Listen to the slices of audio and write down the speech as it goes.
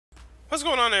What's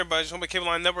going on, everybody? It's Homie Cable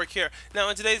Line Network here. Now,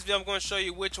 in today's video, I'm going to show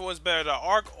you which one's better, the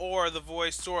Arc or the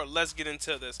Void Sword. Let's get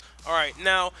into this. Alright,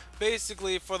 now,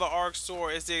 basically, for the Arc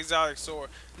Sword, it's the exotic sword.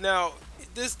 Now,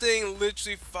 this thing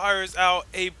literally fires out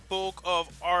a bulk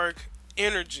of Arc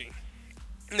energy.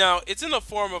 Now, it's in the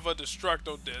form of a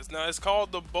Destructo Disc. Now, it's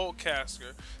called the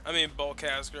Boltcaster.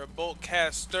 Boltcaster.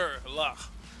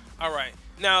 Alright,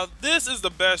 now, this is the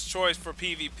best choice for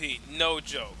PvP. No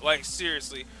joke. Like,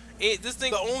 seriously. This thing,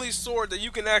 the only sword that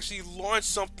you can actually launch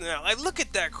something out. Like, look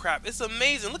at that crap. It's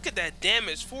amazing. Look at that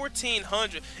damage,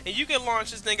 1400, and you can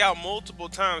launch this thing out multiple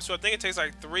times. So I think it takes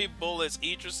like 3 bullets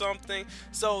each or something.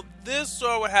 So this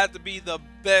sword would have to be the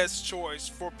best choice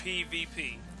for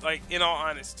PvP. Like, in all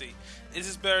honesty, it's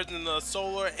just better than the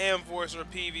Solar and Void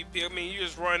Sword PvP. I mean, you're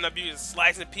just running up, you're just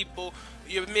slicing people.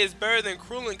 I mean, it's better than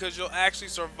Krillin because you'll actually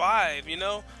survive, you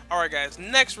know? Alright, guys,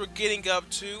 next we're getting up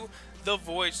to the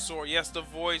Void Sword. Yes, the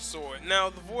Void Sword.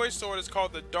 Now, the Void Sword is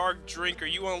called the Dark Drinker.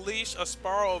 You unleash a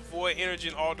spiral of void energy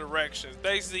in all directions.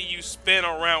 Basically, you spin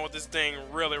around with this thing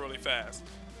really, really fast.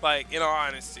 Like, in all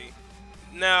honesty.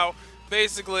 Now,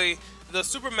 basically, the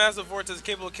Supermassive Vortex is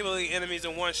capable of killing enemies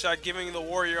in one shot, giving the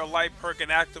warrior a light perk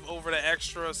and active over the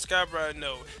extra Scabbard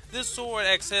node. This sword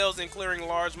excels in clearing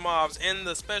large mobs, and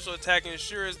the special attack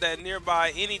ensures that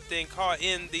nearby anything caught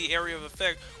in the area of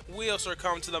effect will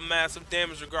succumb to the massive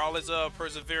damage regardless of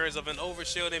perseverance of an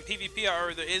overshield. In PvP,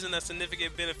 however, there isn't a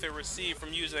significant benefit received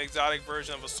from using an exotic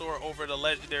version of a sword over the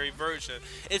legendary version.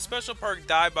 Its special perk,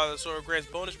 Die by the Sword, grants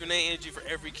bonus grenade energy for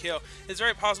every kill. It's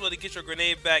very possible to get your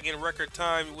grenade back in record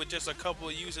time with just a couple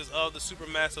of uses of the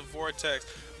Supermassive Vortex,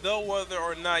 though whether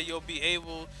or not you'll be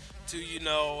able to,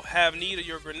 have need of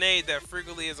your grenade, that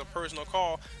frequently is a personal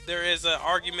call. There is an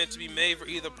argument to be made for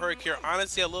either perk here.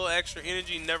 Honestly, a little extra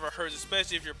energy never hurts,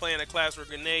 especially if you're playing a class where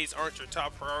grenades aren't your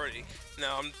top priority.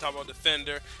 Now, I'm talking about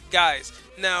Defender. Guys,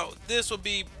 now, this would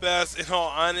be best, in all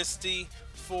honesty,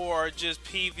 for just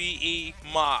PvE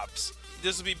mobs.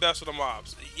 This would be best for the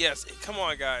mobs. Yes, come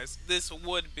on, guys. This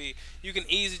would be. You can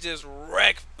easily just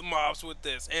wreck the mobs with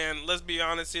this. And let's be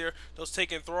honest here, those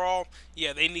taking Thrall,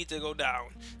 yeah, they need to go down.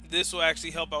 This will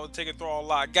actually help out with taking Thrall a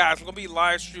lot. Guys, I'm going to be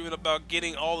live streaming about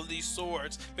getting all of these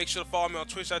swords. Make sure to follow me on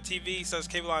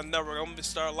twitch.tv/Cable Line Network. I'm going to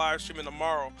start live streaming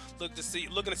tomorrow. Looking to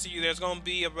see you there. It's going to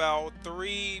be about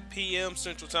 3 p.m.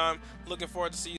 Central Time. Looking forward to see you.